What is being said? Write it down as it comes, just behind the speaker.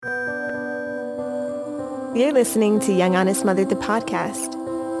You're listening to Young Honest Mother, the podcast.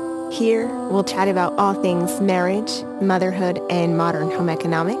 Here, we'll chat about all things marriage, motherhood, and modern home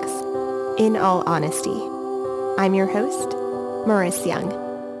economics, in all honesty. I'm your host, Maurice Young.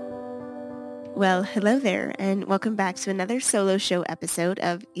 Well, hello there, and welcome back to another solo show episode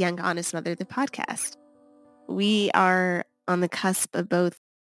of Young Honest Mother, the podcast. We are on the cusp of both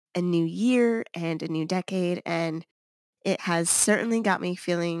a new year and a new decade, and it has certainly got me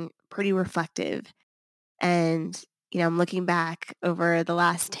feeling pretty reflective. And, I'm looking back over the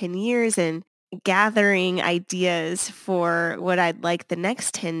last 10 years and gathering ideas for what I'd like the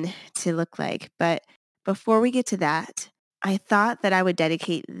next 10 to look like. But before we get to that, I thought that I would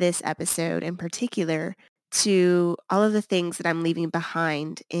dedicate this episode in particular to all of the things that I'm leaving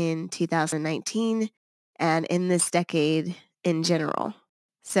behind in 2019 and in this decade in general.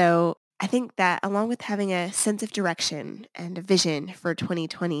 So I think that along with having a sense of direction and a vision for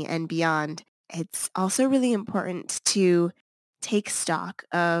 2020 and beyond, it's also really important to take stock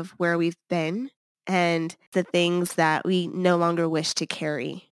of where we've been and the things that we no longer wish to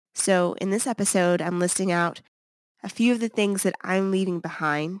carry. So in this episode, I'm listing out a few of the things that I'm leaving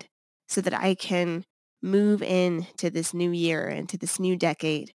behind so that I can move into this new year, into this new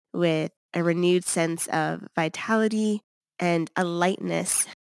decade with a renewed sense of vitality and a lightness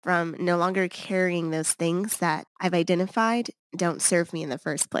from no longer carrying those things that I've identified don't serve me in the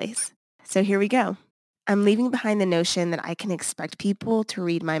first place. So here we go. I'm leaving behind the notion that I can expect people to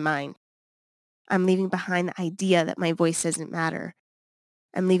read my mind. I'm leaving behind the idea that my voice doesn't matter.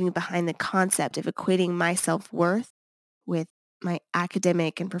 I'm leaving behind the concept of equating my self-worth with my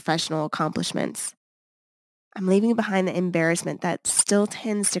academic and professional accomplishments. I'm leaving behind the embarrassment that still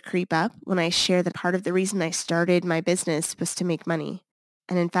tends to creep up when I share that part of the reason I started my business was to make money.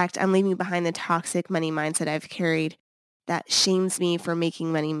 And in fact, I'm leaving behind the toxic money mindset I've carried that shames me for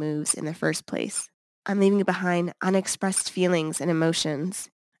making money moves in the first place. I'm leaving behind unexpressed feelings and emotions.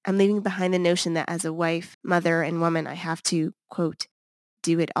 I'm leaving behind the notion that as a wife, mother, and woman, I have to, quote,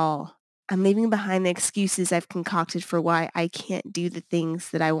 do it all. I'm leaving behind the excuses I've concocted for why I can't do the things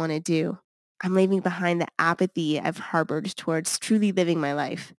that I want to do. I'm leaving behind the apathy I've harbored towards truly living my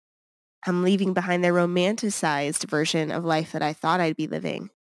life. I'm leaving behind the romanticized version of life that I thought I'd be living.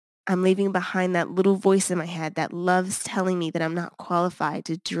 I'm leaving behind that little voice in my head that loves telling me that I'm not qualified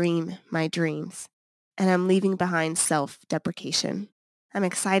to dream my dreams. And I'm leaving behind self-deprecation. I'm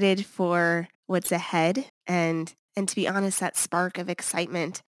excited for what's ahead, and to be honest, that spark of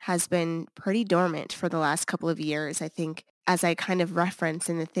excitement has been pretty dormant for the last couple of years. I think as I kind of reference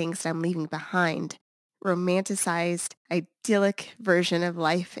in the things that I'm leaving behind, romanticized, idyllic version of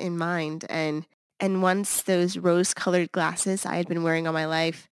life in mind. And once those rose-colored glasses I had been wearing all my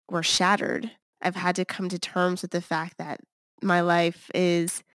life were shattered, I've had to come to terms with the fact that my life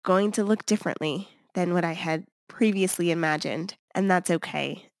is going to look differently than what I had previously imagined. And that's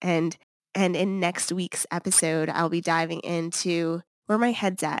okay. And in next week's episode, I'll be diving into where my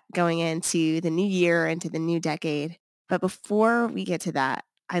head's at going into the new year, into the new decade. But before we get to that,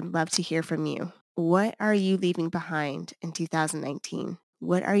 I'd love to hear from you. What are you leaving behind in 2019?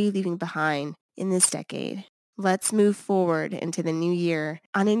 What are you leaving behind in this decade? Let's move forward into the new year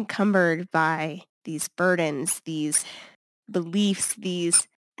unencumbered by these burdens, these beliefs, these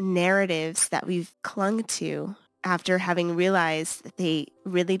narratives that we've clung to after having realized that they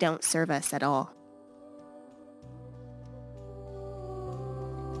really don't serve us at all.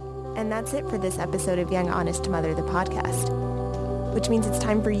 And that's it for this episode of Young Honest Mother, the podcast, which means it's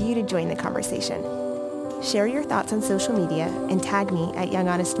time for you to join the conversation. Share your thoughts on social media and tag me at Young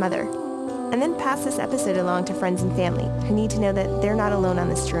Honest Mother. And then pass this episode along to friends and family who need to know that they're not alone on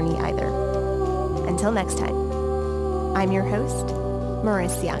this journey either. Until next time, I'm your host,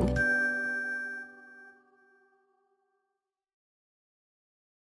 Maurice Young.